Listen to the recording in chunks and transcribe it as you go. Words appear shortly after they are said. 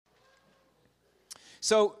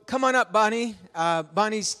So come on up, Bonnie.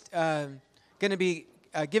 Bonnie's going to be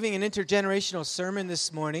giving an intergenerational sermon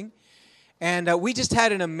this morning. And we just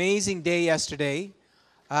had an amazing day yesterday.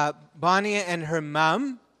 Bonnie and her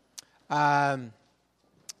mom. And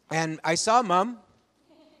I saw Mom.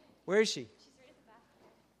 Where is she? She's right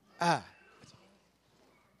at the back.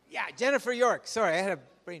 Yeah, Jennifer York. Sorry, I had a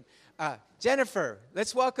brain. Jennifer.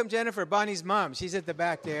 Let's welcome Jennifer, Bonnie's mom. She's at the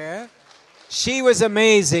back there. She was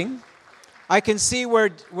amazing. I can see where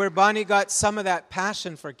Bonnie got some of that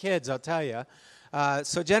passion for kids, I'll tell you.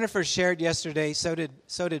 So Jennifer shared yesterday, so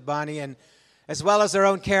did Bonnie, and as well as our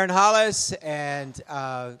own Karen Hollis and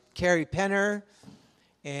Carrie Penner.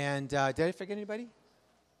 And did I forget anybody?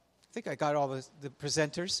 I think I got all the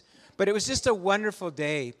presenters. But it was just a wonderful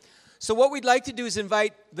day. So what we'd like to do is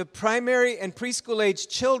invite the primary and preschool age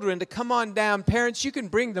children to come on down. Parents, you can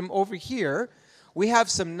bring them over here. We have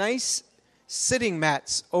some nice sitting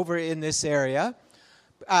mats over in this area.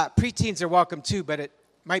 Preteens are welcome too, but it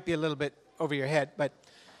might be a little bit over your head. But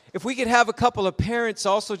if we could have a couple of parents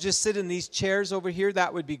also just sit in these chairs over here,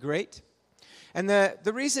 that would be great. And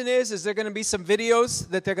the reason is there going to be some videos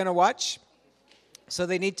that they're going to watch. So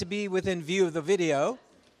they need to be within view of the video.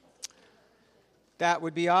 That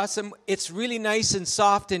would be awesome. It's really nice and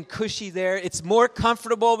soft and cushy there. It's more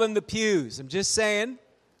comfortable than the pews. I'm just saying.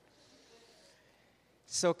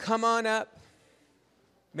 So come on up.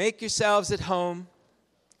 Make yourselves at home.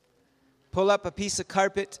 Pull up a piece of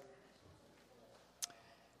carpet.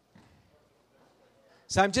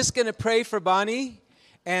 So I'm just going to pray for Bonnie.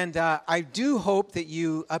 And I do hope that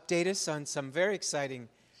you update us on some very exciting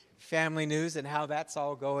family news and how that's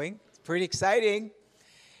all going. It's pretty exciting.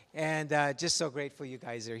 And just so grateful you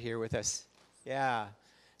guys are here with us. Yeah.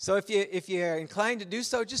 So if you're inclined to do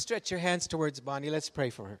so, just stretch your hands towards Bonnie. Let's pray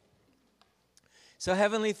for her. So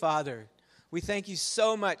Heavenly Father, we thank you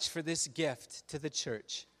so much for this gift to the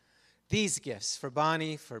church. These gifts for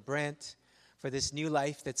Bonnie, for Brent, for this new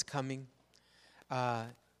life that's coming,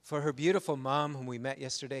 for her beautiful mom whom we met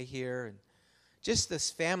yesterday here, and just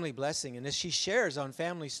this family blessing. And as she shares on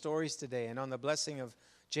family stories today and on the blessing of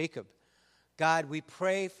Jacob, God, we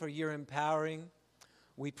pray for your empowering.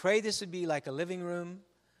 We pray this would be like a living room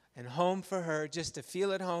and home for her, just to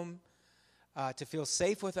feel at home, to feel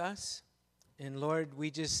safe with us. And Lord,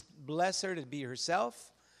 we just bless her to be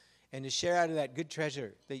herself and to share out of that good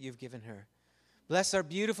treasure that you've given her. Bless our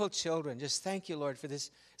beautiful children. Just thank you, Lord, for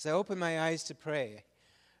this. As I open my eyes to pray,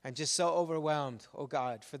 I'm just so overwhelmed, oh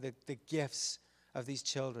God, for the gifts of these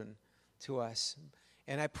children to us.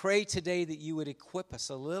 And I pray today that you would equip us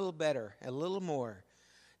a little better, a little more,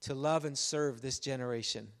 to love and serve this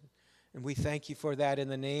generation. And we thank you for that in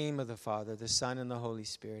the name of the Father, the Son, and the Holy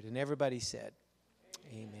Spirit. And everybody said,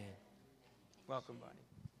 amen. Welcome,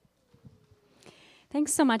 Bonnie.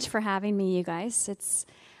 Thanks so much for having me, you guys.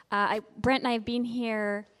 Brent and I have been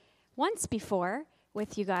here once before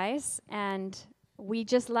with you guys, and we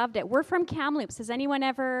just loved it. We're from Kamloops. Has anyone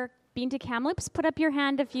ever been to Kamloops? Put up your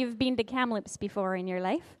hand if you've been to Kamloops before in your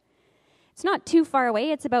life. It's not too far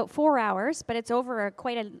away. It's about 4 hours, but it's over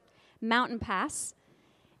quite a mountain pass.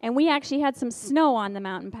 And we actually had some snow on the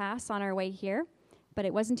mountain pass on our way here, but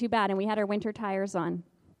it wasn't too bad, and we had our winter tires on.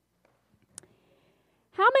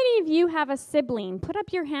 How many of you have a sibling? Put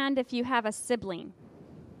up your hand if you have a sibling.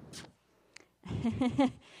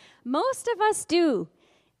 Most of us do.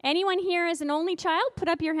 Anyone here is an only child? Put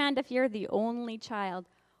up your hand if you're the only child.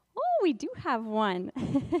 Oh, we do have one.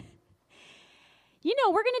 You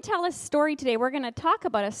know, we're going to tell a story today. We're going to talk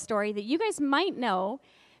about a story that you guys might know,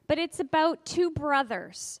 but it's about two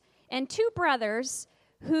brothers. And two brothers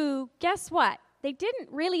who, guess what? They didn't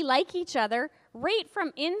really like each other right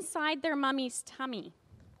from inside their mummy's tummy.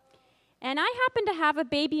 And I happen to have a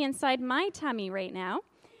baby inside my tummy right now,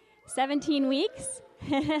 17 weeks,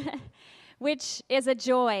 which is a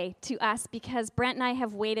joy to us because Brent and I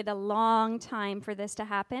have waited a long time for this to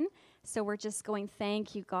happen. So we're just going,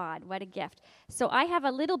 thank you, God. What a gift. So I have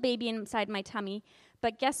a little baby inside my tummy,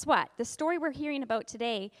 but guess what? The story we're hearing about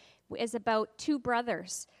today is about two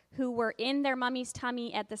brothers who were in their mummy's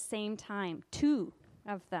tummy at the same time, two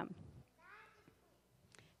of them.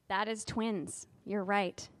 That is twins. You're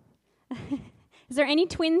right. Is there any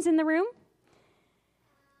twins in the room?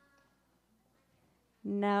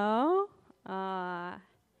 No?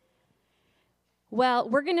 Well,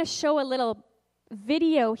 we're going to show a little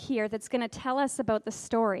video here that's going to tell us about the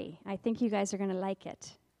story. I think you guys are going to like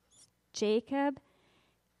it. Jacob,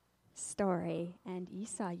 story, and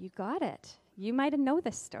Esau. You got it. You might know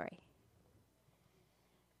this story.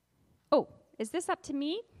 Oh, is this up to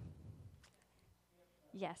me?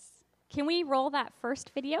 Yes. Can we roll that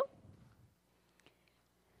first video?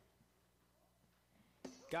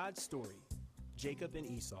 God's story, Jacob and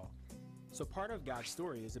Esau. So part of God's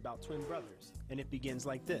story is about twin brothers, and it begins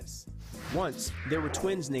like this. Once, there were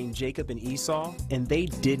twins named Jacob and Esau, and they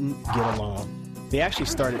didn't get along. They actually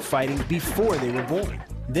started fighting before they were born.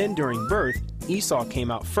 Then during birth, Esau came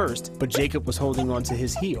out first, but Jacob was holding on to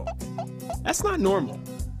his heel. That's not normal,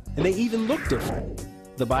 and they even look different.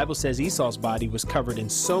 The Bible says Esau's body was covered in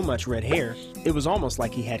so much red hair, it was almost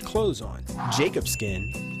like he had clothes on. Jacob's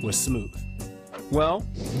skin was smooth. Well,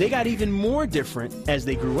 they got even more different as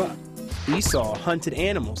they grew up. Esau hunted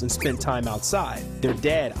animals and spent time outside. Their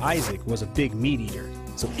dad, Isaac, was a big meat eater,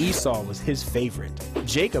 so Esau was his favorite.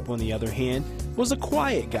 Jacob, on the other hand, was a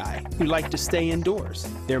quiet guy who liked to stay indoors.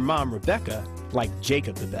 Their mom, Rebecca, liked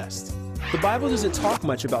Jacob the best. The Bible doesn't talk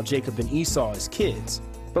much about Jacob and Esau as kids,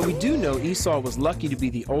 but we do know Esau was lucky to be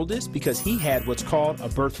the oldest because he had what's called a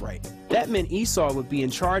birthright. That meant Esau would be in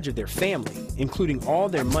charge of their family, including all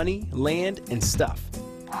their money, land, and stuff.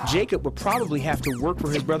 Jacob would probably have to work for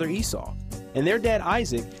his brother Esau, and their dad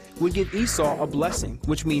Isaac would give Esau a blessing,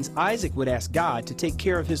 which means Isaac would ask God to take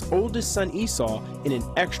care of his oldest son Esau in an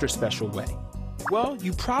extra special way. Well,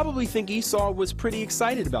 you probably think Esau was pretty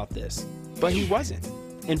excited about this, but he wasn't.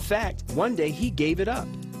 In fact, one day he gave it up.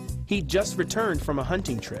 He'd just returned from a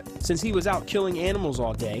hunting trip. Since he was out killing animals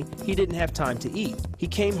all day, he didn't have time to eat. He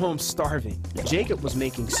came home starving. Jacob was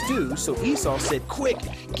making stew, so Esau said, "Quick,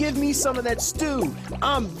 give me some of that stew.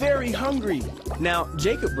 I'm very hungry." Now,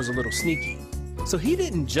 Jacob was a little sneaky, so he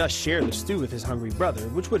didn't just share the stew with his hungry brother,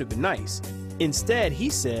 which would have been nice. Instead, he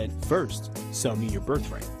said, "First, sell me your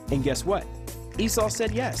birthright." And guess what? Esau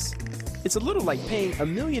said yes. It's a little like paying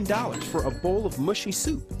 $1 million for a bowl of mushy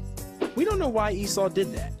soup. We don't know why Esau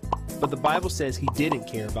did that, but the Bible says he didn't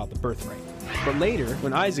care about the birthright. But later,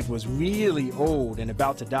 when Isaac was really old and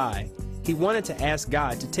about to die, he wanted to ask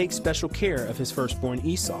God to take special care of his firstborn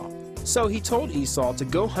Esau. So he told Esau to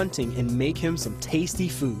go hunting and make him some tasty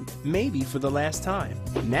food, maybe for the last time.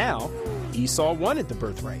 Now, Esau wanted the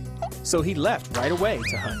birthright, so he left right away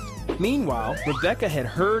to hunt. Meanwhile, Rebekah had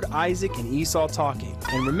heard Isaac and Esau talking,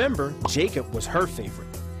 and remember, Jacob was her favorite.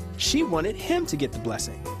 She wanted him to get the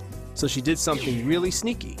blessing, so she did something really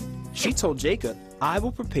sneaky. She told Jacob, "I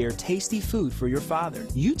will prepare tasty food for your father.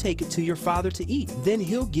 You take it to your father to eat. Then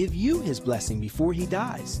he'll give you his blessing before he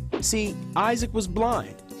dies." See, Isaac was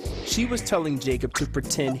blind. She was telling Jacob to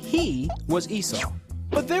pretend he was Esau.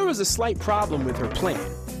 But there was a slight problem with her plan.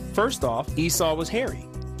 First off, Esau was hairy.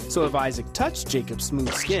 So if Isaac touched Jacob's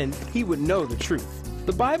smooth skin, he would know the truth.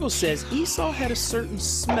 The Bible says Esau had a certain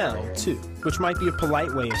smell too, which might be a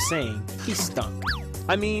polite way of saying he stunk.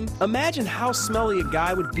 I mean, imagine how smelly a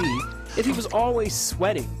guy would be if he was always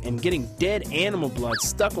sweating and getting dead animal blood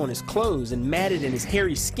stuck on his clothes and matted in his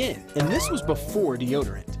hairy skin. And this was before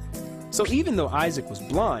deodorant. So even though Isaac was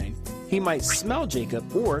blind, he might smell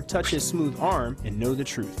Jacob or touch his smooth arm and know the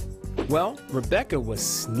truth. Well, Rebekah was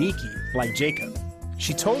sneaky like Jacob.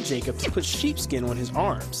 She told Jacob to put sheepskin on his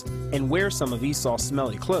arms and wear some of Esau's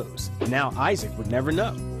smelly clothes. Now Isaac would never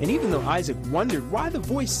know. And even though Isaac wondered why the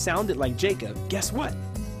voice sounded like Jacob, guess what?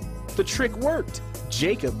 The trick worked.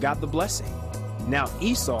 Jacob got the blessing. Now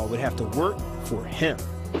Esau would have to work for him.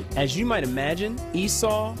 As you might imagine,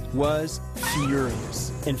 Esau was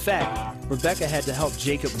furious. In fact, Rebekah had to help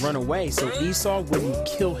Jacob run away so Esau wouldn't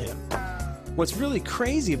kill him. What's really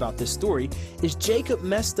crazy about this story is Jacob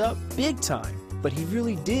messed up big time. But he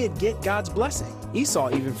really did get God's blessing. Esau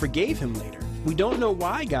even forgave him later. We don't know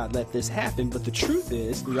why God let this happen, but the truth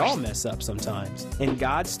is we all mess up sometimes, and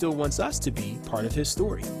God still wants us to be part of his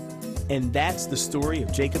story. And that's the story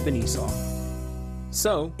of Jacob and Esau.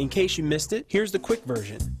 So, in case you missed it, here's the quick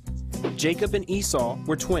version. Jacob and Esau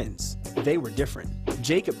were twins. They were different.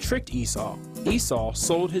 Jacob tricked Esau. Esau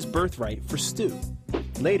sold his birthright for stew.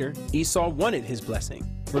 Later, Esau wanted his blessing.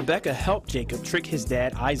 Rebekah helped Jacob trick his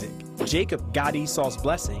dad Isaac. Jacob got Esau's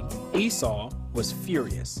blessing. Esau was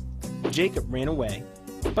furious. Jacob ran away,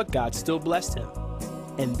 but God still blessed him.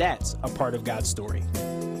 And that's a part of God's story.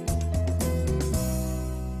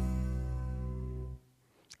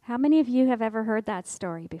 How many of you have ever heard that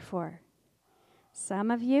story before? Some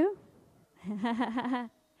of you?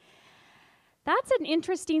 That's an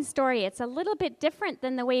interesting story. It's a little bit different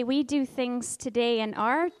than the way we do things today in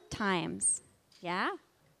our times. Yeah?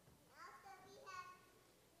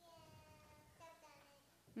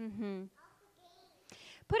 Mm-hmm.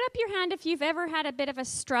 Put up your hand if you've ever had a bit of a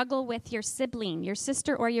struggle with your sibling, your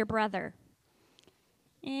sister or your brother.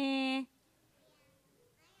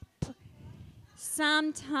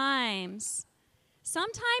 Sometimes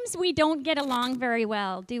we don't get along very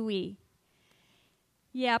well, do we?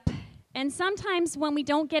 Yep. And sometimes when we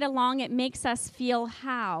don't get along, it makes us feel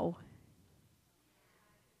how?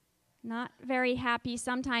 not very happy,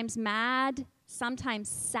 sometimes mad, sometimes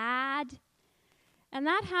sad. And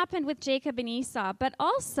that happened with Jacob and Esau. But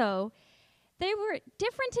also, they were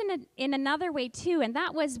different in another way too, and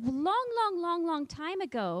that was long time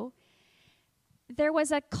ago. There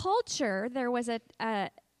was a culture, a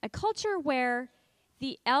culture where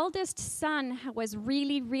the eldest son was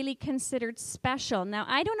really considered special. Now,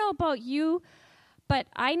 I don't know about you, but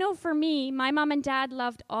I know for me, my mom and dad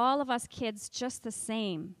loved all of us kids just the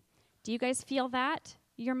same. Do you guys feel that?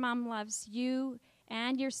 Your mom loves you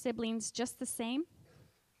and your siblings just the same?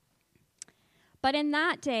 But in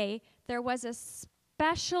that day, there was a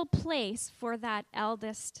special place for that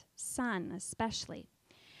eldest son, especially.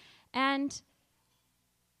 And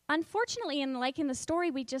unfortunately, in the story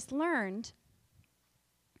we just learned,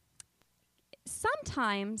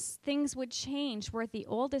 sometimes things would change where the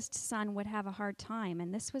oldest son would have a hard time,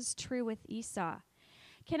 and this was true with Esau.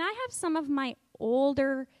 Can I have some of my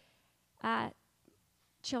older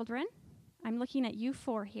children? I'm looking at you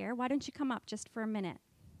 4 here. Why don't you come up just for a minute?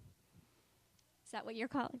 Is that what you're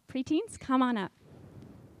calling preteens? Come on up.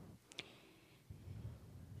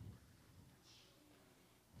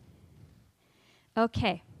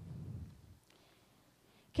 Okay.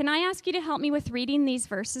 Can I ask you to help me with reading these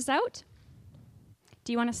verses out?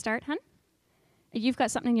 Do you want to start, hon? You've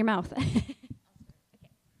got something in your mouth. Okay.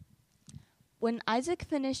 When Isaac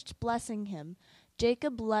finished blessing him,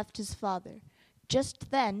 Jacob left his father.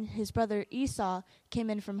 Just then, his brother Esau came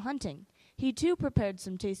in from hunting. He too prepared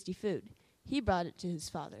some tasty food. He brought it to his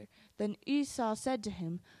father. Then Esau said to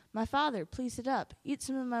him, "My father, please sit up. Eat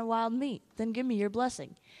some of my wild meat. Then give me your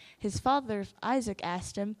blessing." His father Isaac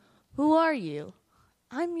asked him, "Who are you?"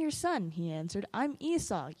 "I'm your son," he answered. "I'm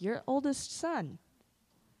Esau, your oldest son."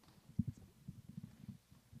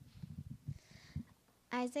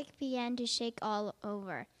 Isaac began to shake all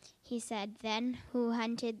over. He said, "Then who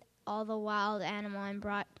hunted all the wild animal and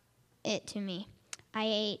brought it to me? I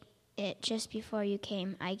ate it just before you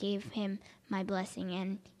came. I gave him my blessing,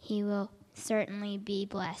 and he will certainly be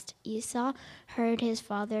blessed." Esau heard his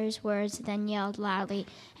father's words, then yelled loudly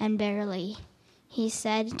and bitterly. He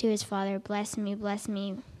said to his father, bless me,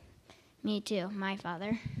 me too, my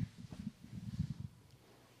father."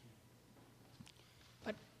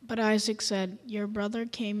 But Isaac said, "Your brother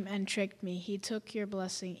came and tricked me. He took your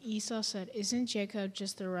blessing." Esau said, "Isn't Jacob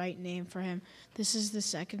just the right name for him? This is the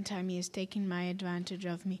second time he has taken my advantage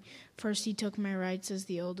of me. First he took my rights as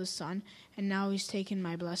the oldest son, and now he's taken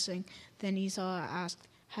my blessing." Then Esau asked,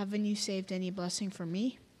 "Haven't you saved any blessing for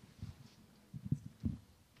me?"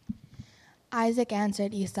 Isaac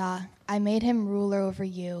answered Esau, "I made him ruler over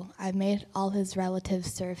you. I've made all his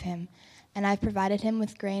relatives serve him, and I've provided him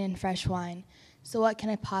with grain and fresh wine. So what can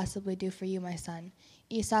I possibly do for you, my son?"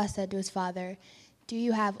 Esau said to his father, "Do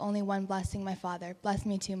you have only one blessing, my father? Bless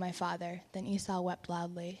me too, my father." Then Esau wept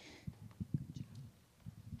loudly.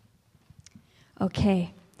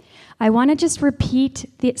 Okay. I want to just repeat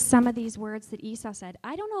some of these words that Esau said.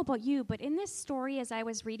 I don't know about you, but in this story, as I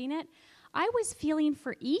was reading it, I was feeling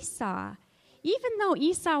for Esau. Even though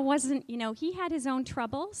Esau wasn't, he had his own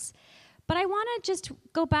troubles. But I want to just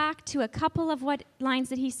go back to a couple of lines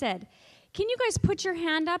that he said. Can you guys put your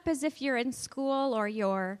hand up as if you're in school or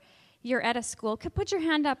you're at a school? Put your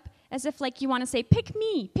hand up as if you want to say, pick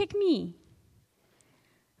me, pick me.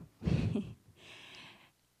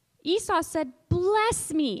 Esau said,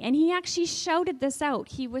 bless me. And he actually shouted this out.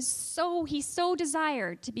 He so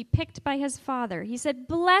desired to be picked by his father. He said,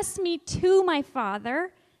 bless me too, my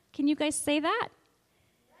father. Can you guys say that?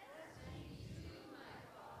 Bless me too, my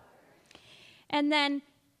father. And then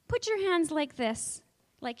put your hands like this,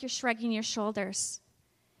 like you're shrugging your shoulders.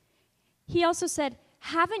 He also said,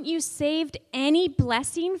 haven't you saved any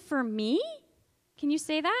blessing for me? Can you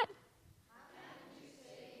say that? Haven't you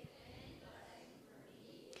saved any blessing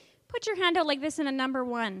for me? Put your hand out like this in a number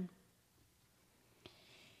 1.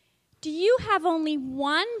 Do you have only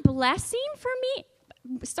one blessing for me?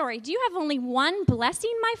 Sorry, do you have only one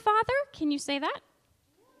blessing, my father? Can you say that?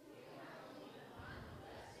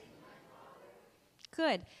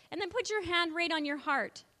 Good. And then put your hand right on your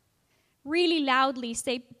heart. Really loudly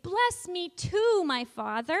say, bless me too, my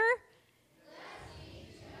father. Bless me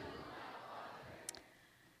too, my father.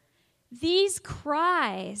 These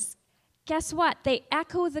cries, guess what? They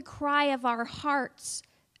echo the cry of our hearts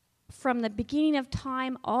from the beginning of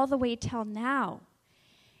time all the way till now.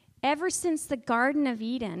 Ever since the Garden of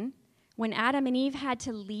Eden, when Adam and Eve had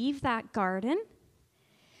to leave that garden,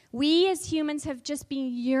 we as humans have just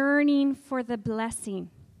been yearning for the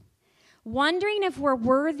blessing, wondering if we're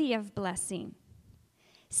worthy of blessing,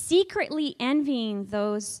 secretly envying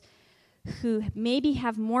those who maybe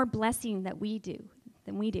have more blessing than we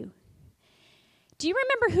do. Do you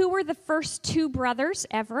remember who were the first two brothers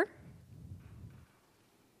ever?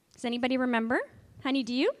 Does anybody remember? Honey,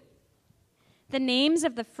 do you? The names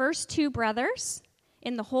of the first two brothers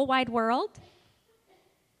in the whole wide world?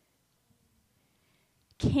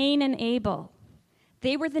 Cain and Abel.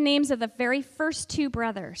 They were the names of the very first two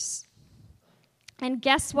brothers. And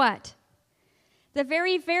guess what? The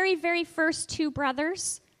very, very, very first two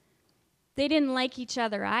brothers, they didn't like each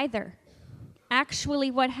other either.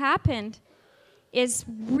 Actually, what happened is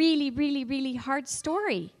really, really, really hard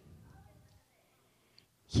story.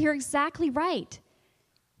 You're exactly right.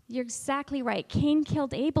 You're exactly right. Cain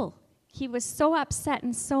killed Abel. He was so upset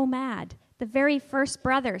and so mad. The very first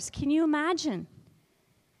brothers. Can you imagine?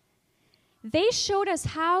 They showed us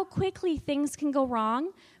how quickly things can go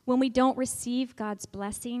wrong when we don't receive God's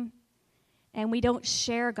blessing and we don't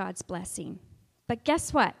share God's blessing. But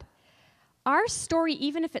guess what? Our story,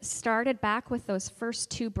 even if it started back with those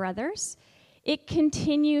first two brothers, it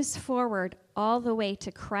continues forward all the way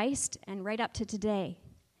to Christ and right up to today.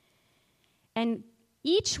 And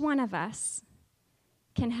each one of us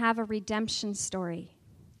can have a redemption story,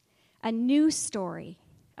 a new story,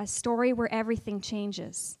 a story where everything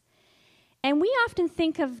changes. And we often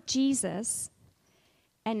think of Jesus,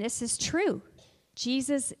 and this is true.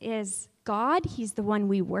 Jesus is God. He's the one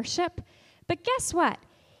we worship. But guess what?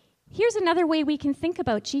 Here's another way we can think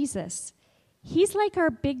about Jesus. He's like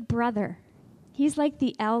our big brother. He's like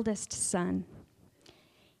the eldest son.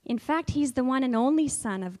 In fact, he's the one and only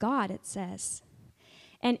Son of God, it says.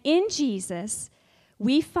 And in Jesus,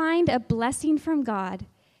 we find a blessing from God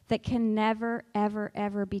that can never, ever,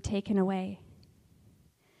 ever be taken away.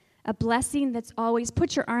 A blessing that's always,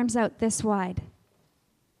 put your arms out this wide.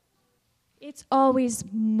 It's always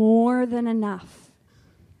more than enough.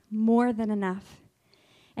 More than enough.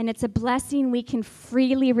 And it's a blessing we can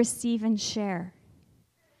freely receive and share.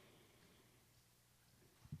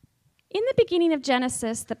 In the beginning of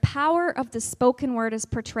Genesis, the power of the spoken word is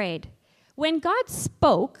portrayed. When God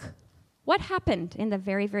spoke, what happened in the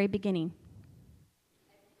very, very beginning?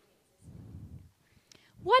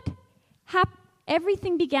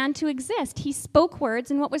 Everything began to exist. He spoke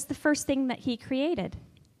words, and what was the first thing that he created?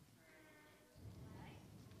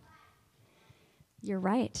 You're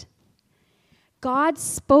right. God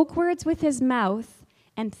spoke words with his mouth,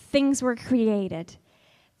 and things were created.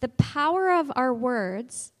 The power of our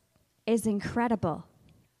words is incredible.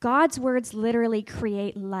 God's words literally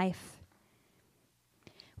create life.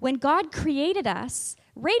 When God created us,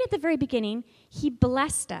 right at the very beginning, he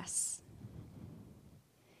blessed us.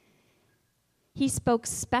 He spoke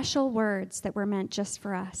special words that were meant just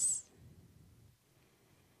for us.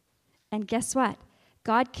 And guess what?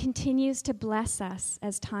 God continues to bless us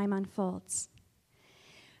as time unfolds.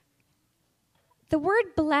 The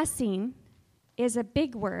word blessing is a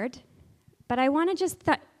big word, but I want to just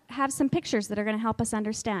have some pictures that are going to help us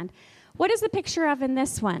understand. What is the picture of in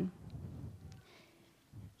this one?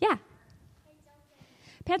 Yeah.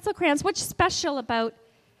 Pencil crayons. What's special about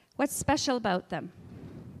them?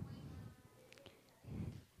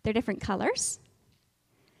 They're different colors.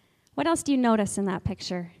 What else do you notice in that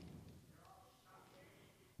picture?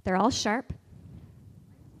 They're all sharp.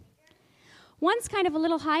 One's kind of a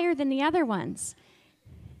little higher than the other ones.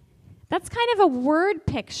 That's kind of a word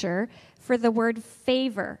picture for the word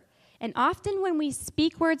favor. And often when we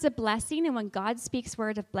speak words of blessing and when God speaks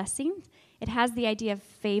words of blessing, it has the idea of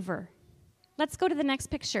favor. Let's go to the next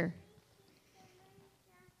picture.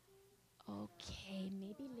 Okay,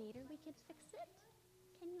 maybe later we could fix it.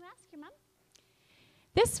 Can you ask your mom?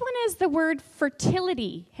 This one is the word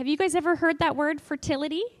fertility. Have you guys ever heard that word,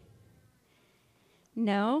 fertility?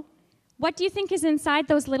 No? What do you think is inside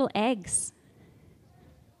those little eggs?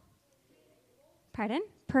 Pardon?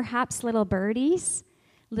 Perhaps little birdies,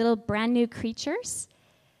 little brand new creatures.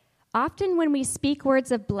 Often when we speak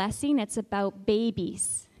words of blessing, it's about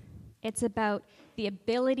babies. It's about the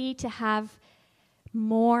ability to have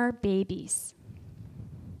more babies.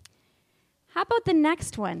 How about the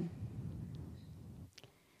next one?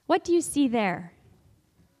 What do you see there?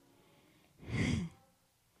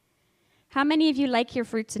 How many of you like your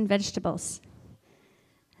fruits and vegetables?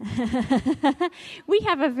 We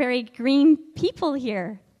have a very green people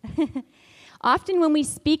here. Often when we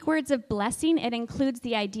speak words of blessing, it includes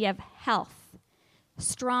the idea of health,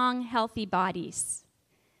 strong, healthy bodies.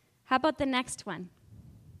 How about the next one?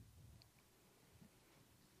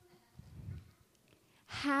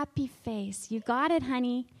 Happy face. You got it,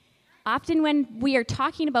 honey. Often when we are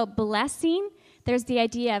talking about blessing, there's the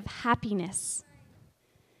idea of happiness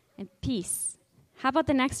and peace. How about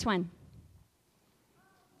the next one?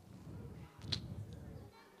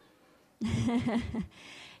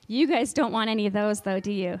 You guys don't want any of those, though,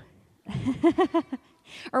 do you?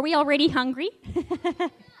 Are we already hungry?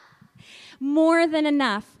 More than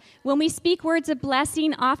enough. When we speak words of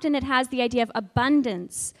blessing, often it has the idea of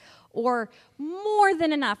abundance or more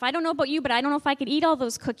than enough. I don't know about you, but I don't know if I could eat all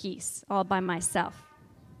those cookies all by myself.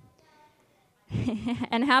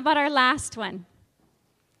 And how about our last one?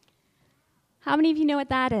 How many of you know what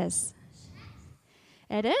that is?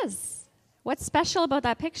 It is. What's special about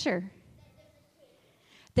that picture?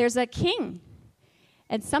 There's a king.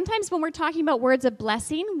 And sometimes when we're talking about words of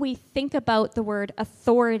blessing, we think about the word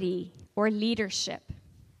authority or leadership.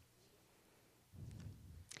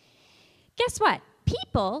 Guess what?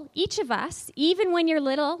 People, each of us, even when you're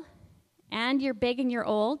little and you're big and you're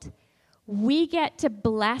old, we get to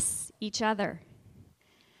bless each other.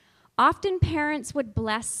 Often parents would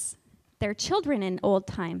bless their children in old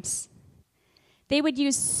times. They would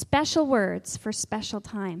use special words for special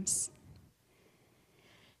times.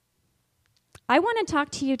 I want to talk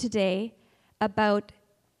to you today about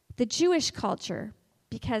the Jewish culture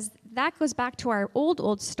because that goes back to our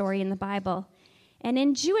old story in the Bible. And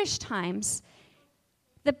in Jewish times,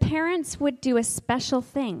 the parents would do a special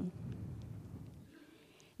thing.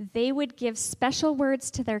 They would give special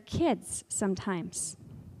words to their kids sometimes.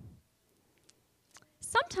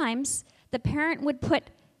 Sometimes the parent would put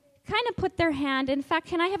their hand. In fact,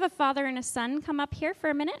 can I have a father and a son come up here for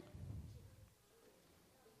a minute?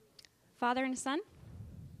 Father and a son?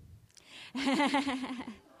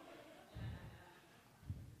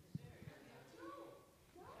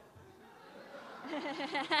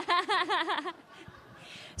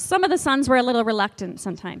 Some of the sons were a little reluctant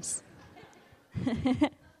sometimes.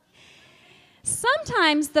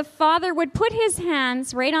 Sometimes the father would put his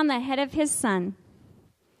hands right on the head of his son,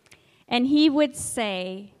 and he would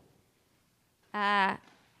say,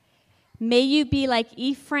 may you be like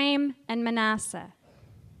Ephraim and Manasseh.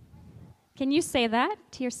 Can you say that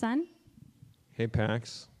to your son? Hey,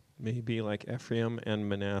 Pax, may you be like Ephraim and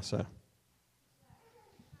Manasseh.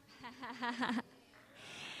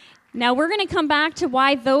 Now, we're going to come back to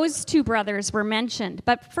why those two brothers were mentioned.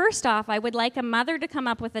 But first off, I would like a mother to come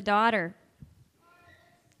up with a daughter.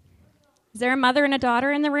 Is there a mother and a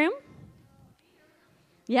daughter in the room?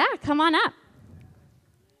 Yeah, come on up.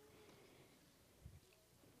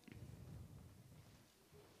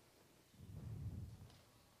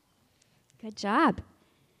 Good job.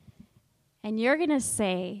 And you're going to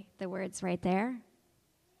say the words right there.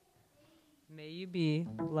 May you be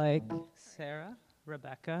like Sarah,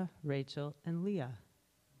 Rebecca, Rachel, and Leah.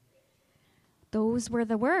 Those were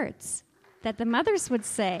the words that the mothers would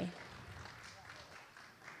say.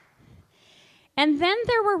 And then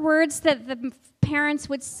there were words that the parents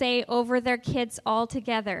would say over their kids all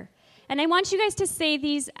together. And I want you guys to say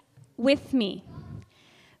these with me.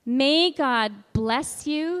 May God bless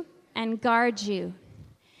you and guard you.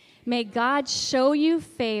 May God show you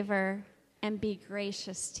favor and be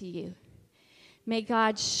gracious to you. May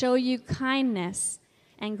God show you kindness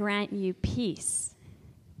and grant you peace.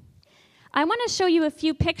 I want to show you a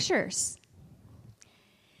few pictures.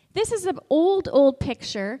 This is an old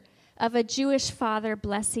picture of a Jewish father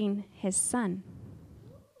blessing his son.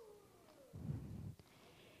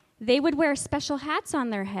 They would wear special hats on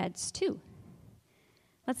their heads, too.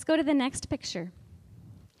 Let's go to the next picture.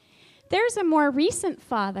 There's a more recent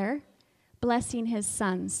father blessing his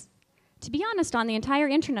sons. To be honest, on the entire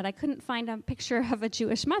internet, I couldn't find a picture of a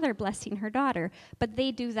Jewish mother blessing her daughter, but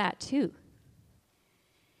they do that too.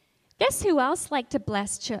 Guess who else liked to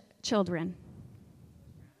bless children?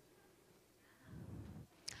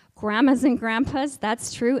 Grandmas and grandpas,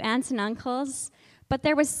 that's true, aunts and uncles. But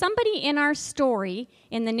there was somebody in our story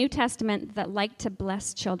in the New Testament that liked to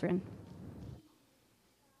bless children.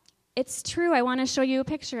 It's true, I want to show you a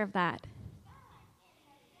picture of that.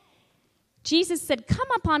 Jesus said, come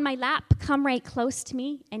up on my lap, come right close to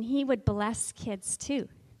me, and he would bless kids too.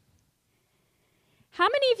 How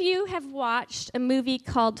many of you have watched a movie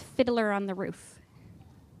called Fiddler on the Roof?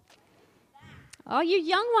 Oh, you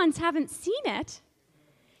young ones haven't seen it.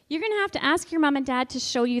 You're going to have to ask your mom and dad to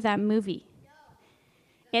show you that movie.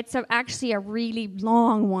 It's actually a really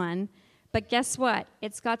long one, but guess what?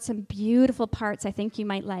 It's got some beautiful parts I think you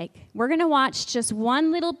might like. We're going to watch just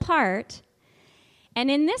one little part. And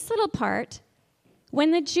in this little part,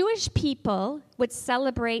 when the Jewish people would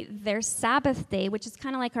celebrate their Sabbath day, which is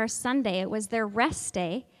kind of like our Sunday, it was their rest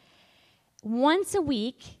day, once a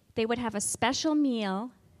week they would have a special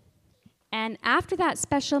meal. And after that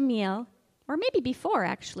special meal, or maybe before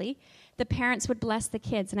actually, the parents would bless the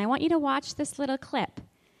kids. And I want you to watch this little clip.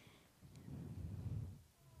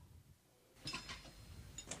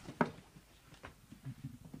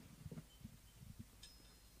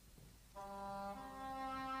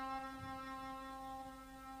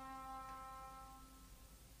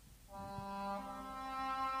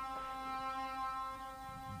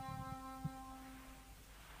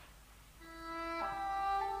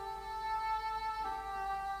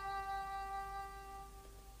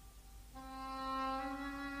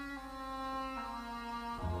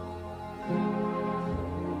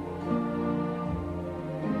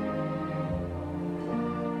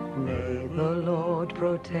 the Lord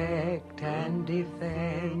protect and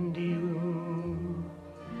defend you.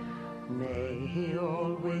 May He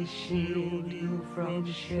always shield you from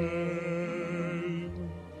shame.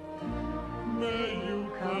 May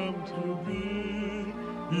you come to be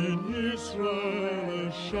in Israel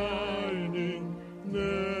a shining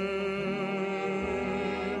name.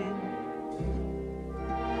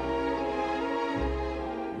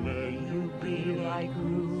 May you be like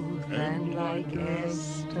Ruth and like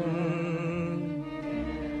Esther.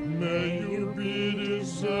 May you be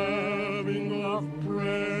deserving of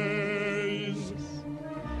praise.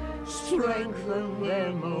 Strengthen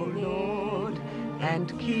them, O Lord,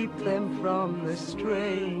 and keep them from the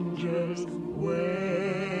strangers'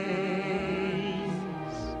 ways.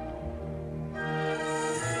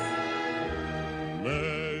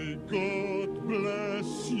 May God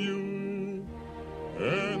bless you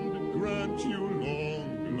and grant you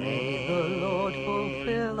long life. May the Lord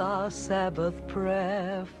fulfill our Sabbath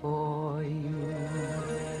prayer for you.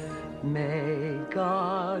 May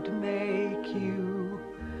God make you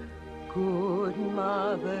good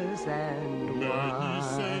mothers and wives. May He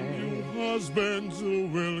send you husbands who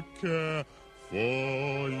will care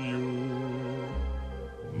for you.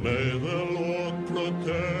 May the Lord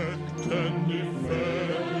protect and defend. May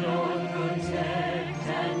the Lord protect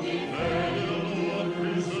and defend. May the Lord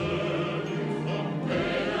preserve you from pain.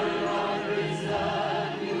 May the Lord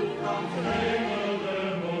preserve you from pain.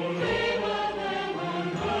 Favor them, O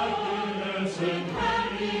happiness and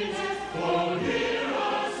happiness, for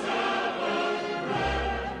heroes Sabbath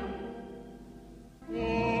bread.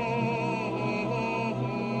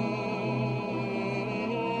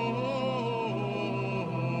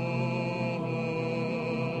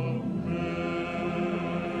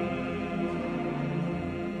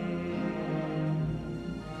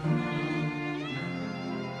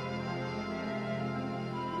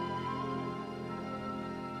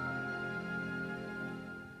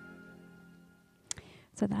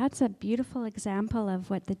 So that's a beautiful example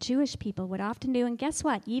of what the Jewish people would often do. And guess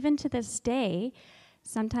what? Even to this day,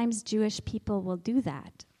 sometimes Jewish people will do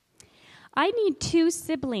that. I need 2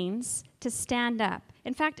 siblings to stand up.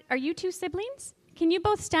 In fact, are you 2 siblings? Can you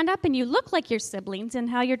both stand up? And you look like your siblings in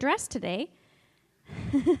how you're dressed today.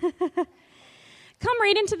 Come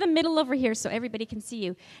right into the middle over here so everybody can see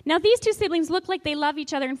you. Now, these 2 siblings look like they love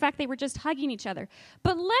each other. In fact, they were just hugging each other.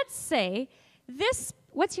 But let's say this,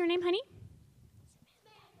 what's your name, honey?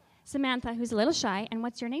 Samantha, who's a little shy. And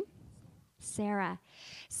what's your name? Sarah.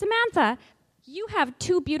 Samantha, you have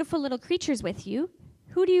 2 beautiful little creatures with you.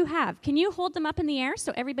 Who do you have? Can you hold them up in the air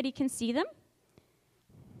so everybody can see them?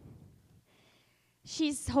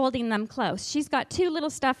 She's holding them close. She's got 2 little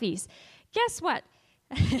stuffies. Guess what?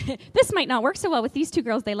 This might not work so well with these 2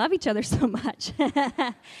 girls. They love each other so much.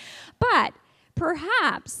 But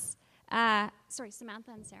perhaps,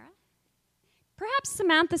 Samantha and Sarah? Perhaps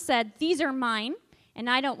Samantha said, these are mine, and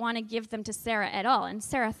I don't want to give them to Sarah at all. And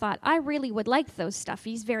Sarah thought, I really would like those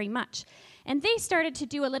stuffies very much. And they started to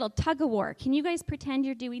do a little tug-of-war. Can you guys pretend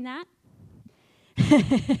you're doing that?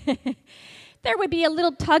 There would be a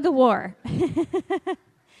little tug-of-war.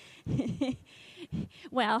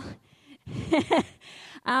 Well,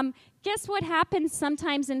 guess what happens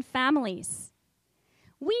sometimes in families?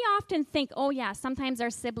 We often think, oh yeah, sometimes our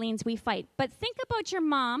siblings, we fight. But think about your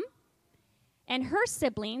mom and her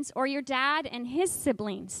siblings, or your dad and his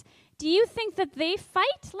siblings. Do you think that they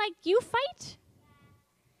fight like you fight?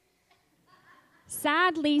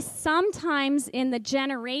 Sadly, sometimes in the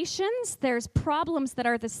generations, there's problems that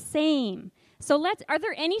are the same. So are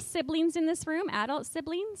there any siblings in this room, adult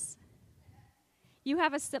siblings? You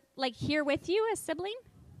have here with you, a sibling?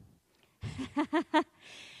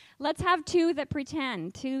 Let's have 2 that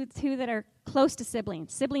pretend, two that are close to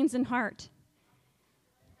siblings in heart.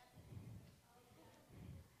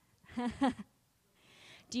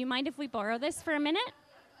 Do you mind if we borrow this for a minute?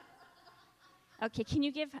 Okay, can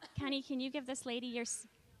you give this lady your...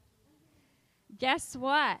 Guess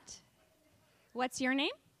what? What's your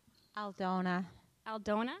name? Aldona.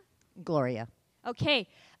 Aldona? Gloria. Okay,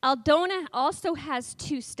 Aldona also has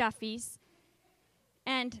 2 stuffies,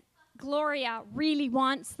 and Gloria really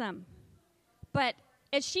wants them. But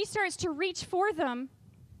as she starts to reach for them,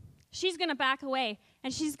 she's going to back away,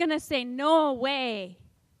 and she's going to say, no way.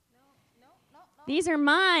 These are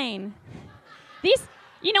mine.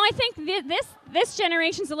 I think this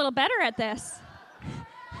generation's a little better at this.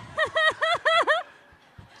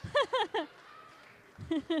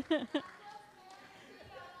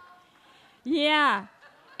 Yeah.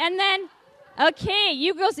 And then, okay,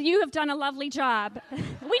 you girls, you have done a lovely job.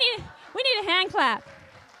 We need a hand clap.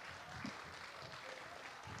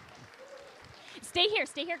 Stay here,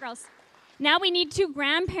 girls. Now we need 2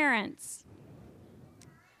 grandparents.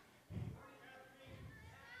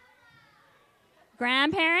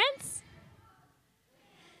 Grandparents?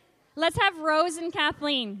 Let's have Rose and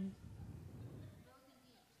Kathleen.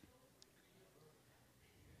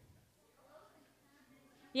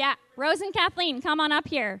 Yeah, Rose and Kathleen, come on up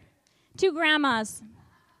here. 2 grandmas.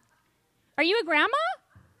 Are you a grandma?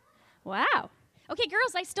 Wow. Okay,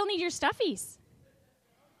 girls, I still need your stuffies.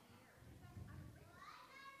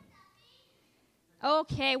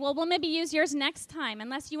 Okay, well, we'll maybe use yours next time,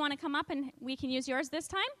 unless you want to come up and we can use yours this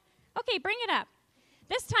time. Okay, bring it up.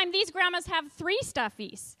 This time, these grandmas have 3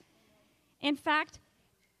 stuffies. In fact,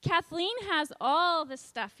 Kathleen has all the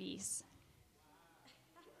stuffies.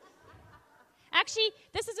 Actually,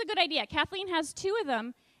 this is a good idea. Kathleen has 2 of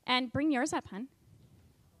them, and bring yours up, hun.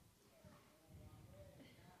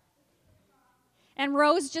 And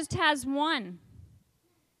Rose just has 1.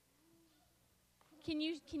 Can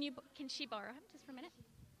she borrow him just for a minute?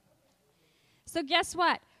 So guess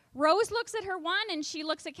what? Rose looks at her 1 and she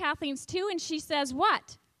looks at Kathleen's 2 and she says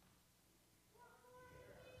what?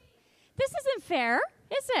 This isn't fair,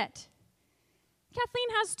 is it? Kathleen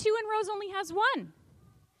has 2 and Rose only has 1.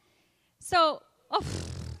 So,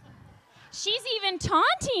 she's even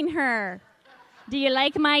taunting her. Do you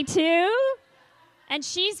like my 2? And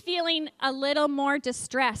she's feeling a little more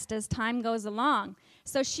distressed as time goes along.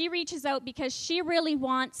 So she reaches out because she really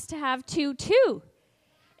wants to have 2 too.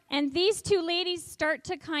 And these 2 ladies start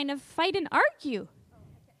to kind of fight and argue.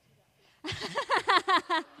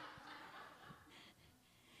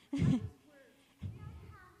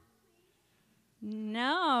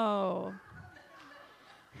 No.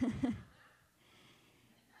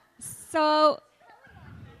 So,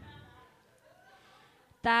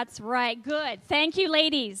 that's right. Good. Thank you,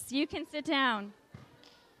 ladies. You can sit down.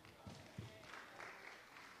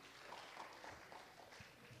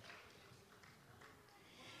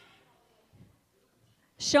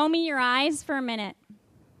 Show me your eyes for a minute.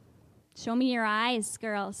 Show me your eyes,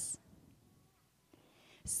 girls.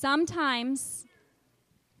 Sometimes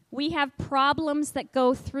we have problems that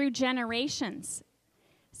go through generations.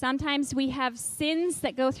 Sometimes we have sins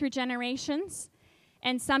that go through generations,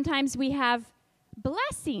 and sometimes we have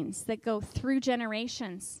blessings that go through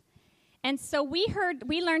generations. And so we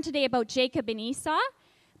learned today about Jacob and Esau,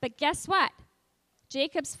 but guess what?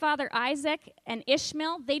 Jacob's father Isaac and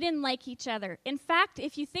Ishmael, they didn't like each other. In fact,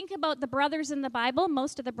 if you think about the brothers in the Bible,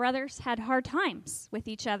 most of the brothers had hard times with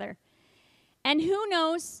each other. And who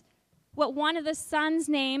knows what one of the sons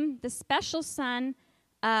named, the special son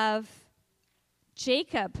of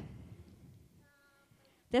Jacob.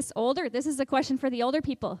 This is a question for the older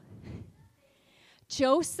people.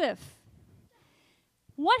 Joseph.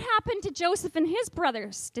 What happened to Joseph and his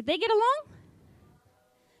brothers? Did they get along?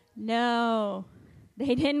 No,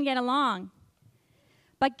 they didn't get along.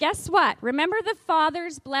 But guess what? Remember the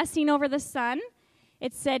father's blessing over the son?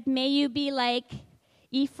 It said, may you be like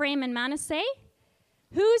Ephraim and Manasseh.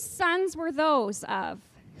 Whose sons were those of?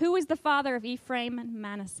 Who was the father of Ephraim and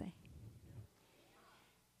Manasseh?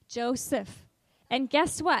 Joseph. And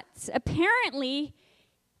guess what? Apparently,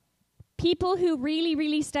 people who really,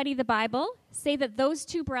 really study the Bible say that those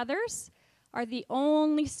 2 brothers are the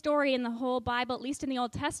only story in the whole Bible, at least in the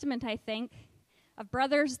Old Testament, I think, of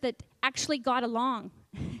brothers that actually got along.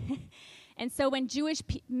 And so when Jewish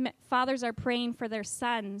fathers are praying for their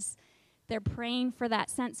sons, they're praying for that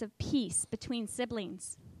sense of peace between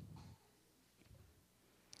siblings.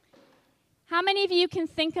 How many of you can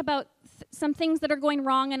think about some things that are going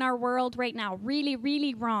wrong in our world right now? Really,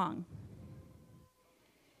 really wrong.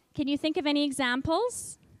 Can you think of any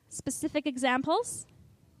examples? Specific examples?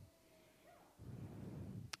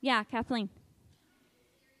 Yeah, Kathleen.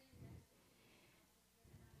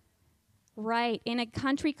 Right. In a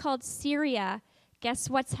country called Syria, guess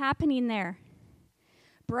what's happening there?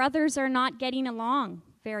 Brothers are not getting along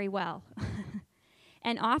very well.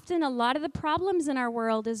 And often a lot of the problems in our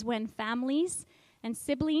world is when families and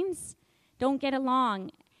siblings don't get along.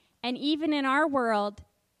 And even in our world,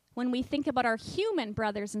 when we think about our human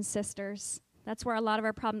brothers and sisters, that's where a lot of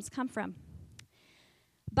our problems come from.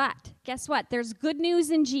 But guess what? There's good news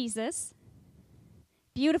in Jesus.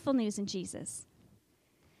 Beautiful news in Jesus.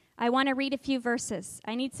 I want to read a few verses.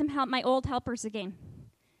 I need some help, my old helpers again.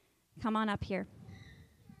 Come on up here.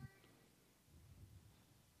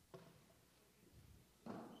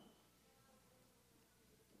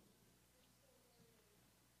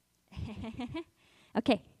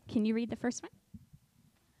 Okay, can you read the first one?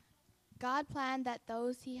 God planned that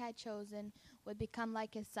those he had chosen would become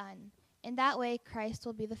like his son. In that way, Christ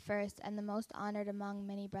will be the first and the most honored among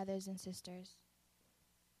many brothers and sisters.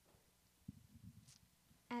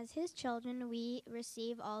 As his children, we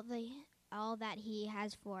receive all that he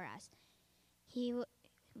has for us.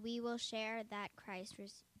 We will share that Christ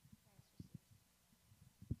received.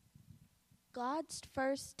 God's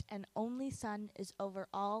first and only Son is over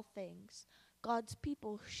all things. God's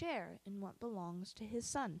people share in what belongs to his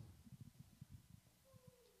Son.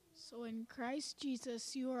 So in Christ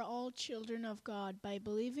Jesus, you are all children of God. By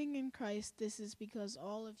believing in Christ, this is because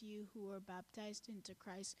all of you who were baptized into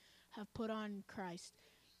Christ have put on Christ.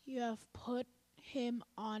 You have put him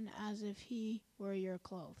on as if he were your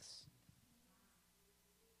clothes.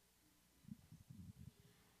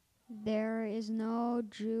 There is no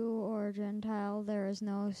Jew or Gentile. There is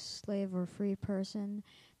no slave or free person.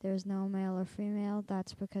 There is no male or female.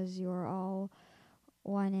 That's because you are all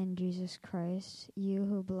one in Jesus Christ. You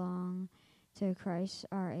who belong to Christ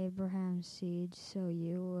are Abraham's seed, so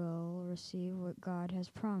you will receive what God has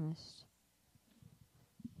promised.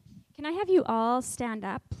 Can I have you all stand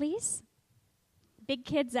up, please? Big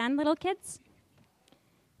kids and little kids.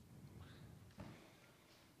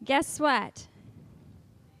 Guess what?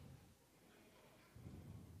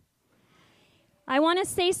 I want to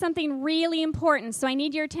say something really important, so I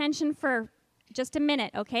need your attention for just a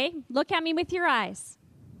minute, okay? Look at me with your eyes.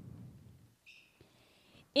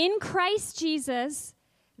 In Christ Jesus,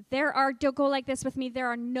 don't go like this with me, there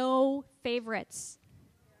are no favorites.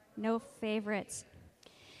 No favorites.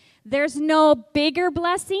 There's no bigger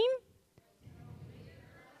blessing.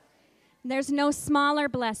 There's no smaller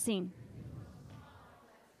blessing.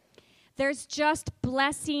 There's just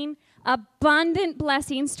blessing, abundant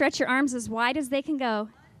blessing. Stretch your arms as wide as they can go.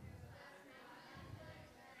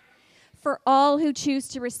 For all who choose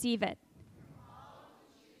to receive it.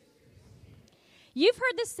 You've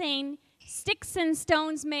heard the saying, sticks and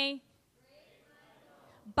stones may,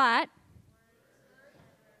 but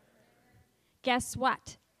guess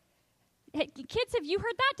what? Hey, kids, have you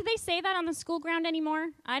heard that? Do they say that on the school ground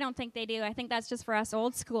anymore? I don't think they do. I think that's just for us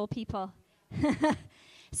old school people.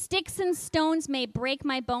 Sticks and stones may break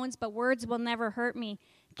my bones, but words will never hurt me.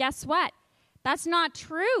 Guess what? That's not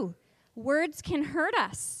true. Words can hurt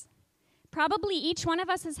us. Probably each one of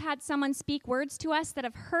us has had someone speak words to us that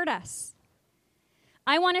have hurt us.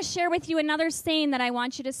 I want to share with you another saying that I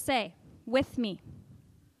want you to say with me.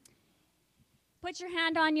 Put your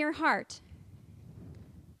hand on your heart.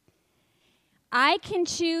 I can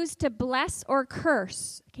choose to bless or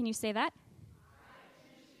curse. Can you say that?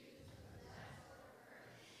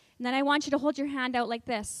 And then I want you to hold your hand out like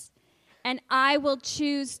this. And I will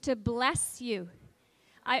choose to bless you.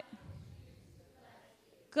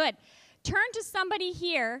 Good. Turn to somebody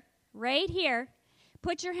here, right here.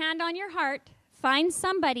 Put your hand on your heart. Find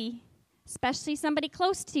somebody, especially somebody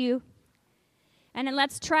close to you. And then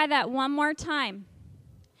let's try that one more time.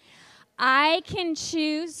 I can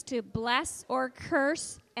choose to bless or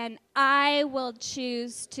curse, and I will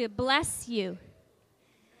choose to bless you.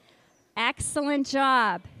 Excellent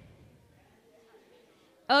job.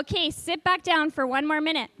 Okay, sit back down for one more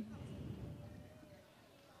minute.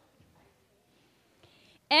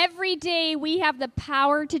 Every day we have the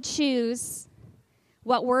power to choose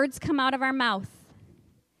what words come out of our mouth.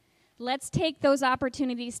 Let's take those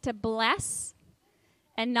opportunities to bless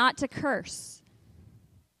and not to curse.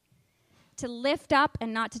 To lift up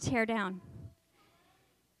and not to tear down.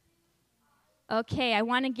 Okay, I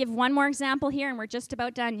want to give one more example here, and we're just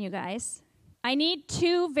about done, you guys. I need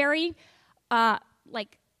two very,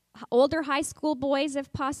 older high school boys,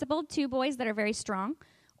 if possible, two boys that are very strong,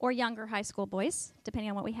 or younger high school boys, depending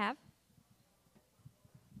on what we have.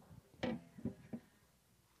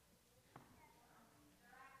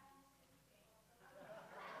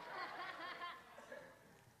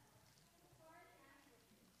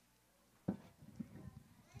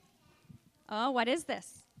 Oh, what is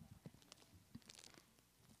this?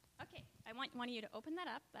 Okay, I want one of you to open that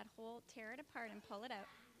up, that whole, tear it apart and pull it out.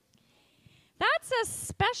 That's a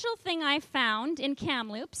special thing I found in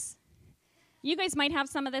Kamloops. You guys might have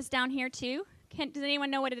some of this down here too. Does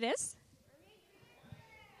anyone know what it is?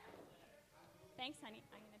 Thanks, honey.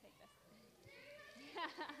 I'm going to take this.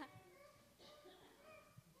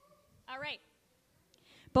 All right.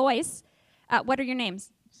 Boys, what are your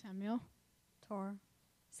names? Samuel. Tor.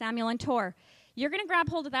 Samuel and Tor. You're going to grab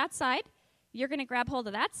hold of that side. You're going to grab hold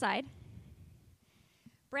of that side.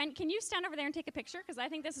 Brent, can you stand over there and take a picture? Because I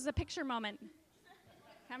think this is a picture moment.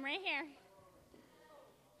 Come right here.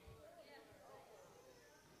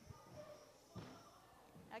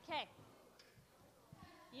 Okay.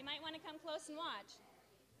 You might want to come close and watch.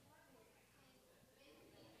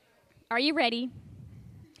 Are you ready?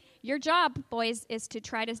 Your job, boys, is to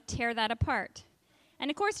try to tear that apart. And,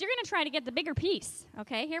 of course, you're going to try to get the bigger piece.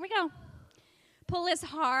 Okay, here we go. Pull as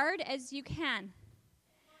hard as you can.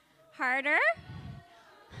 Harder.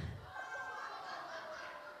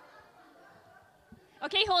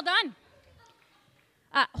 Okay, hold on.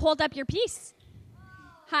 Hold up your piece.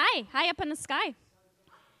 High up in the sky.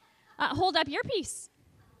 Hold up your piece.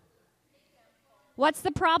 What's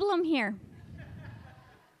the problem here?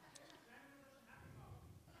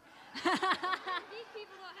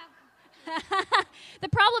 The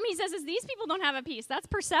problem, he says, is these people don't have a piece. That's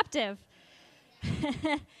perceptive.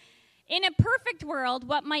 In a perfect world,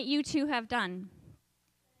 what might you two have done?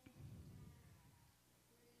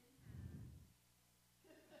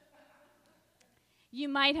 You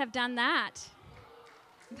might have done that.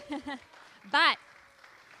 But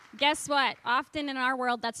guess what? Often in our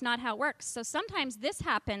world, that's not how it works. So sometimes this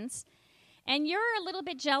happens, and you're a little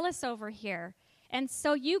bit jealous over here. And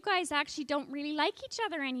so you guys actually don't really like each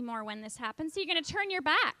other anymore when this happens, so you're going to turn your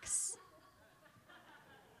backs.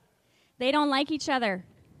 They don't like each other.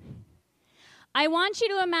 I want you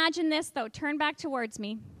to imagine this, though. Turn back towards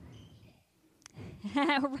me.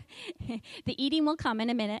 The eating will come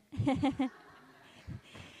in a minute.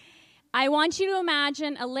 I want you to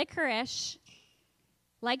imagine a licorice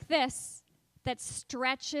like this that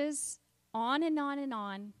stretches on and on and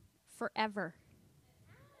on forever.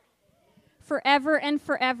 Forever and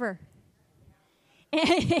forever.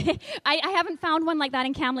 I haven't found one like that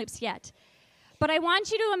in Kamloops yet. But I want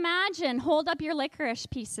you to imagine, hold up your licorice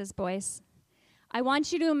pieces, boys. I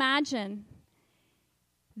want you to imagine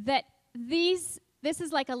that this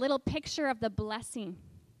is like a little picture of the blessing.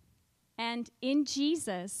 And in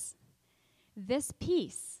Jesus, this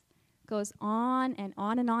piece goes on and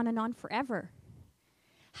on and on and on forever.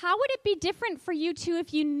 How would it be different for you two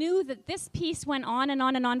if you knew that this piece went on and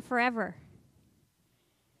on and on forever?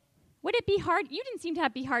 Would it be hard? You didn't seem to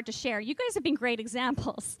be hard to share. You guys have been great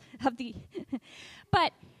examples of the...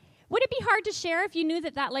 But would it be hard to share if you knew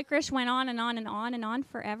that that licorice went on and on and on and on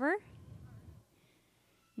forever?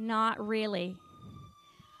 Not really.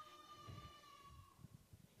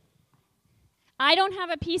 I don't have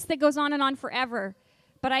a piece that goes on and on forever,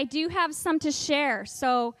 but I do have some to share.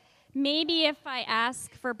 So maybe if I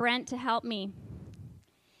ask for Brent to help me.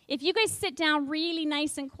 If you guys sit down really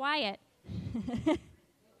nice and quiet,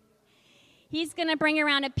 he's going to bring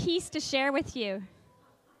around a piece to share with you.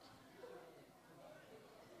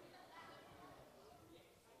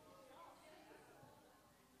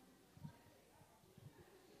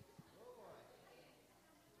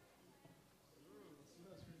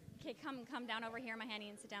 Okay, come down over here, my honey,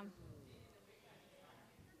 and sit down.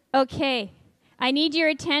 Okay, I need your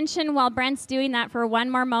attention while Brent's doing that for one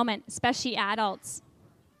more moment, especially adults.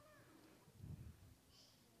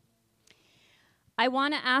 I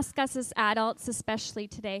want to ask us as adults, especially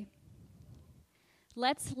today,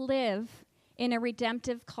 let's live in a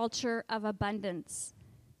redemptive culture of abundance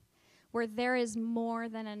where there is more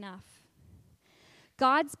than enough.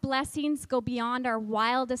 God's blessings go beyond our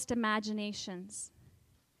wildest imaginations.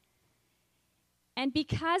 And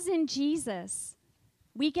because in Jesus,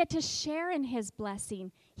 we get to share in his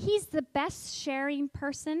blessing. He's the best sharing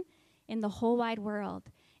person in the whole wide world.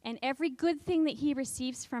 And every good thing that he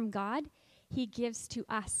receives from God, he gives to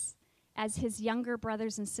us as his younger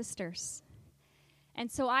brothers and sisters.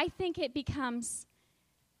 And so I think it becomes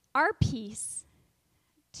our piece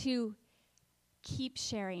to keep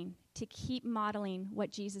sharing, to keep modeling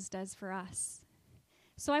what Jesus does for us.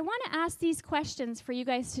 So I want to ask these questions for you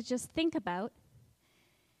guys to just think about.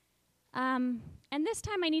 And this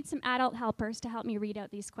time I need some adult helpers to help me read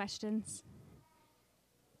out these questions.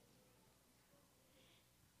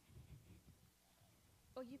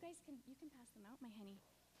 Oh, you can pass them out, my honey.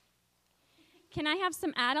 Can I have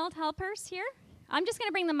some adult helpers here? I'm just going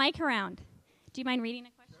to bring the mic around. Do you mind reading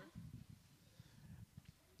a question?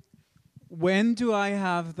 When do I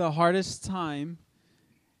have the hardest time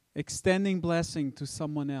extending blessing to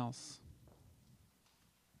someone else?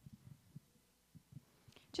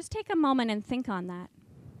 Just take a moment and think on that.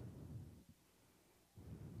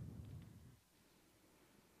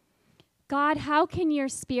 God, how can your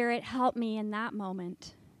Spirit help me in that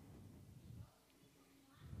moment?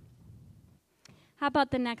 How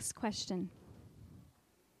about the next question?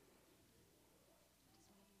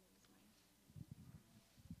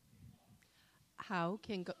 How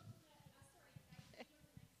can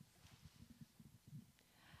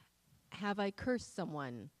have I cursed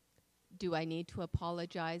someone? Do I need to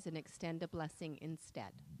apologize and extend a blessing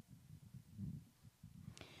instead?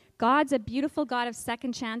 God's a beautiful God of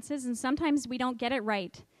second chances, and sometimes we don't get it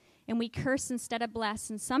right, and we curse instead of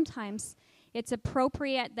bless, and sometimes it's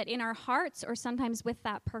appropriate that in our hearts, or sometimes with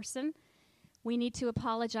that person, we need to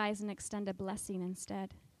apologize and extend a blessing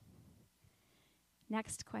instead.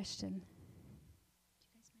 Next question.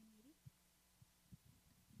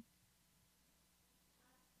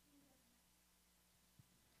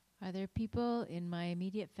 Are there people in my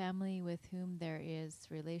immediate family with whom there is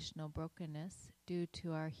relational brokenness due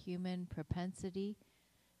to our human propensity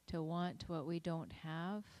to want what we don't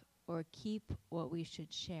have or keep what we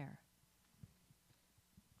should share?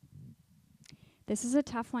 This is a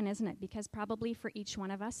tough one, isn't it? Because probably for each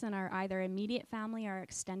one of us in our either immediate family or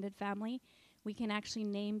extended family, we can actually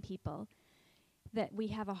name people that we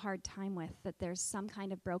have a hard time with, that there's some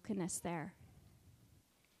kind of brokenness there.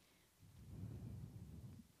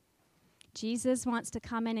 Jesus wants to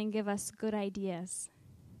come in and give us good ideas.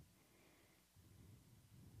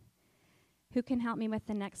 Who can help me with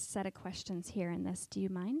the next set of questions here in this? Do you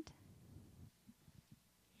mind?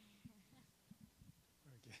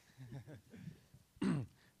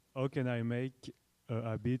 How can I make a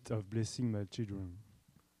habit of blessing my children?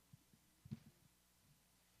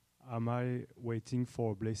 Am I waiting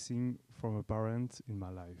for a blessing from a parent in my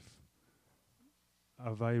life?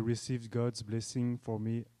 Have I received God's blessing for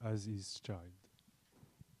me as his child?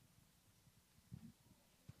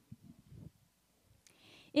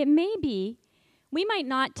 It may be, we might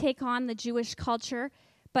not take on the Jewish culture,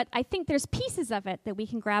 but I think there's pieces of it that we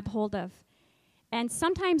can grab hold of. And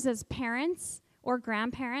sometimes as parents or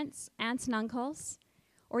grandparents, aunts and uncles,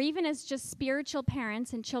 or even as just spiritual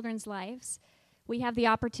parents in children's lives, we have the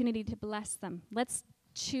opportunity to bless them. Let's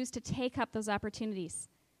choose to take up those opportunities.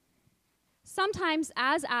 Sometimes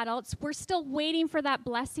as adults, we're still waiting for that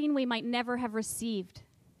blessing we might never have received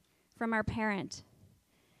from our parent.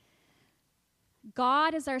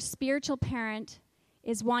 God, as our spiritual parent,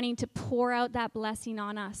 is wanting to pour out that blessing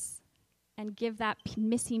on us and give that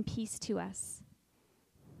missing piece to us.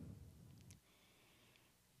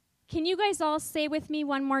 Can you guys all say with me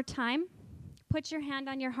one more time? Put your hand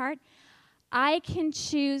on your heart. I can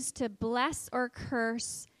choose to bless or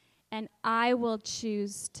curse, and I will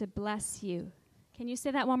choose to bless you. Can you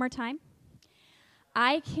say that one more time?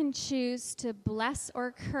 I can choose to bless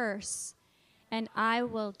or curse, and I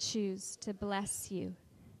will choose to bless you.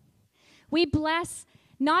 We bless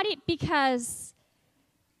not even because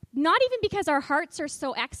our hearts are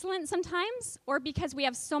so excellent sometimes, or because we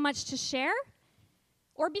have so much to share,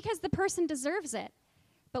 or because the person deserves it,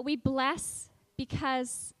 but we bless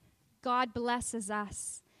because God blesses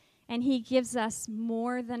us. And he gives us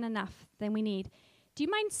more than enough than we need. Do you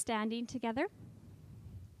mind standing together?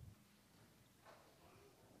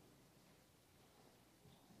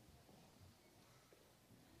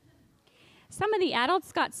 Some of the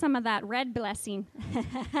adults got some of that red blessing.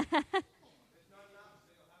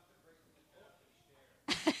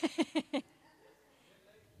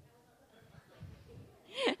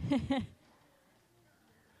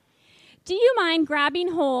 Do you mind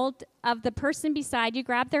grabbing hold of the person beside you?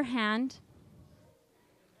 Grab their hand.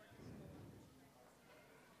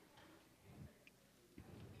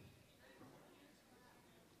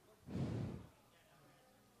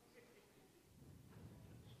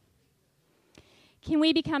 Can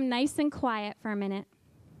we become nice and quiet for a minute?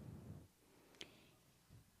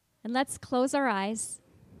 And let's close our eyes.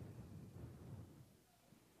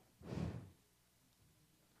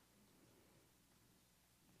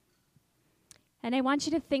 And I want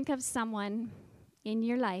you to think of someone in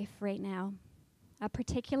your life right now, a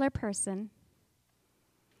particular person.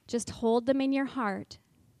 Just hold them in your heart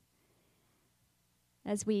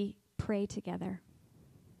as we pray together.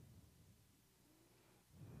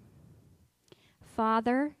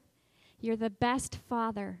 Father, you're the best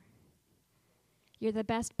father. You're the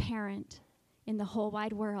best parent in the whole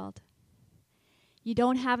wide world. You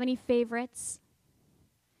don't have any favorites.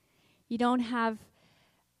 You don't have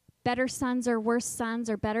better sons or worse sons,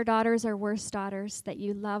 or better daughters or worse daughters that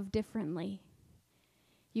you love differently.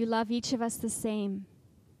 You love each of us the same.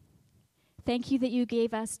 Thank you that you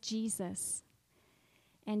gave us Jesus.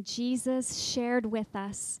 And Jesus shared with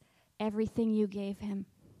us everything you gave him.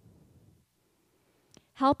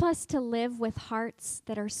 Help us to live with hearts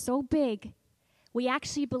that are so big, we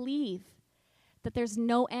actually believe that there's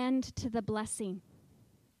no end to the blessing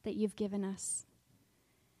that you've given us.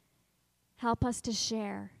 Help us to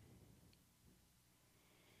share.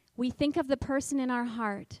 We think of the person in our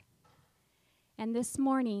heart, and this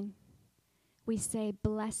morning we say,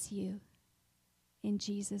 bless you in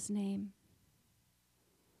Jesus' name.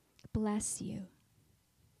 Bless you.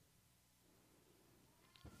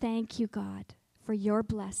 Thank you, God, for your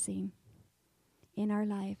blessing in our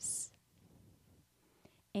lives.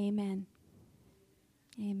 Amen.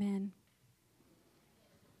 Amen.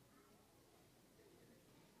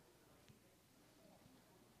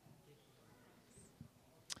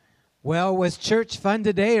 Well, was church fun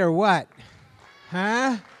today or what?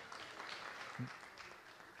 Huh?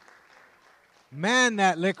 Man,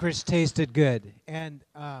 that licorice tasted good. And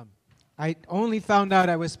I only found out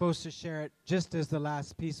I was supposed to share it just as the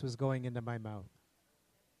last piece was going into my mouth.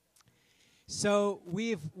 So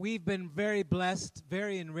we've been very blessed,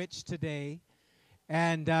 very enriched today.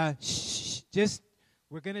 And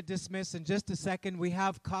we're going to dismiss in just a second. We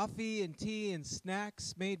have coffee and tea and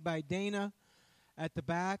snacks made by Dana at the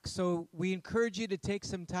back. So we encourage you to take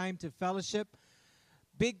some time to fellowship.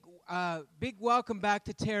 Big welcome back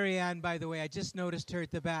to Terry Ann, by the way. I just noticed her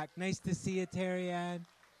at the back. Nice to see you, Terry Ann.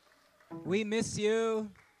 We miss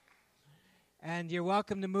you. And you're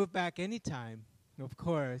welcome to move back anytime, of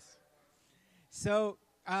course. So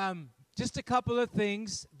just a couple of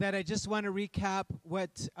things that I just want to recap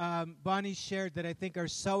what Bonnie shared that I think are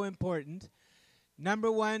so important.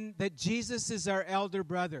 Number one, that Jesus is our elder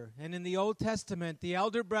brother. And in the Old Testament, the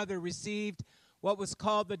elder brother received what was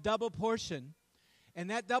called the double portion. And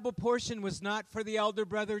that double portion was not for the elder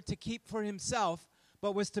brother to keep for himself,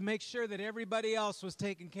 but was to make sure that everybody else was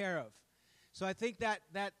taken care of. So I think that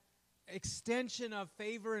extension of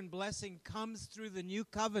favor and blessing comes through the new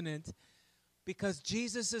covenant because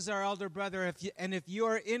Jesus is our elder brother. If you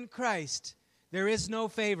are in Christ, there is no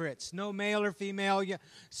favorites, no male or female,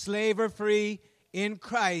 slave or free. In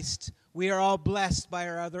Christ, we are all blessed by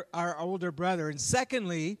our older brother. And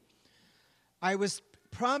secondly, I was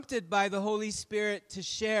prompted by the Holy Spirit to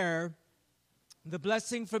share the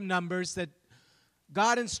blessing from Numbers that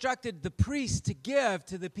God instructed the priest to give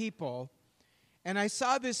to the people. And I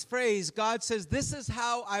saw this phrase, God says, "This is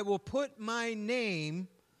how I will put my name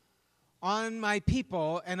on my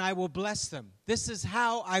people and I will bless them. This is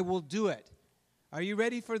how I will do it." Are you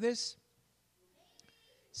ready for this?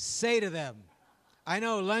 Say to them, I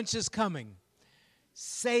know lunch is coming.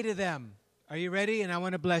 Say to them, are you ready? And I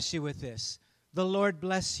want to bless you with this. The Lord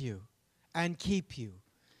bless you and keep you.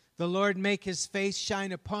 The Lord make his face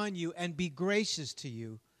shine upon you and be gracious to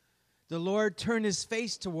you. The Lord turn his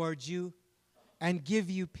face towards you and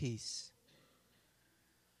give you peace.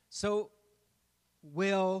 So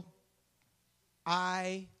will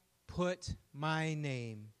I put my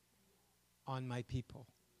name on my people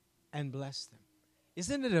and bless them?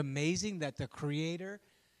 Isn't it amazing that the Creator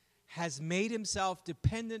has made himself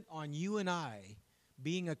dependent on you and I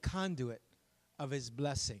being a conduit of his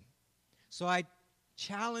blessing? So I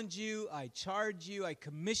challenge you, I charge you, I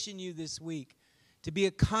commission you this week to be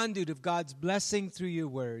a conduit of God's blessing through your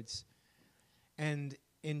words. And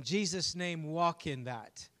in Jesus' name, walk in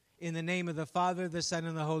that. In the name of the Father, the Son,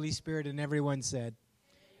 and the Holy Spirit, and everyone said,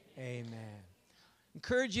 Amen.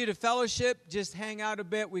 Encourage you to fellowship. Just hang out a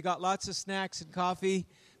bit. We got lots of snacks and coffee.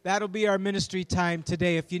 That'll be our ministry time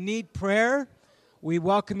today. If you need prayer, we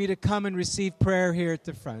welcome you to come and receive prayer here at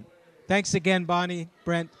the front. Thanks again, Bonnie,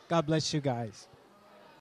 Brent. God bless you guys.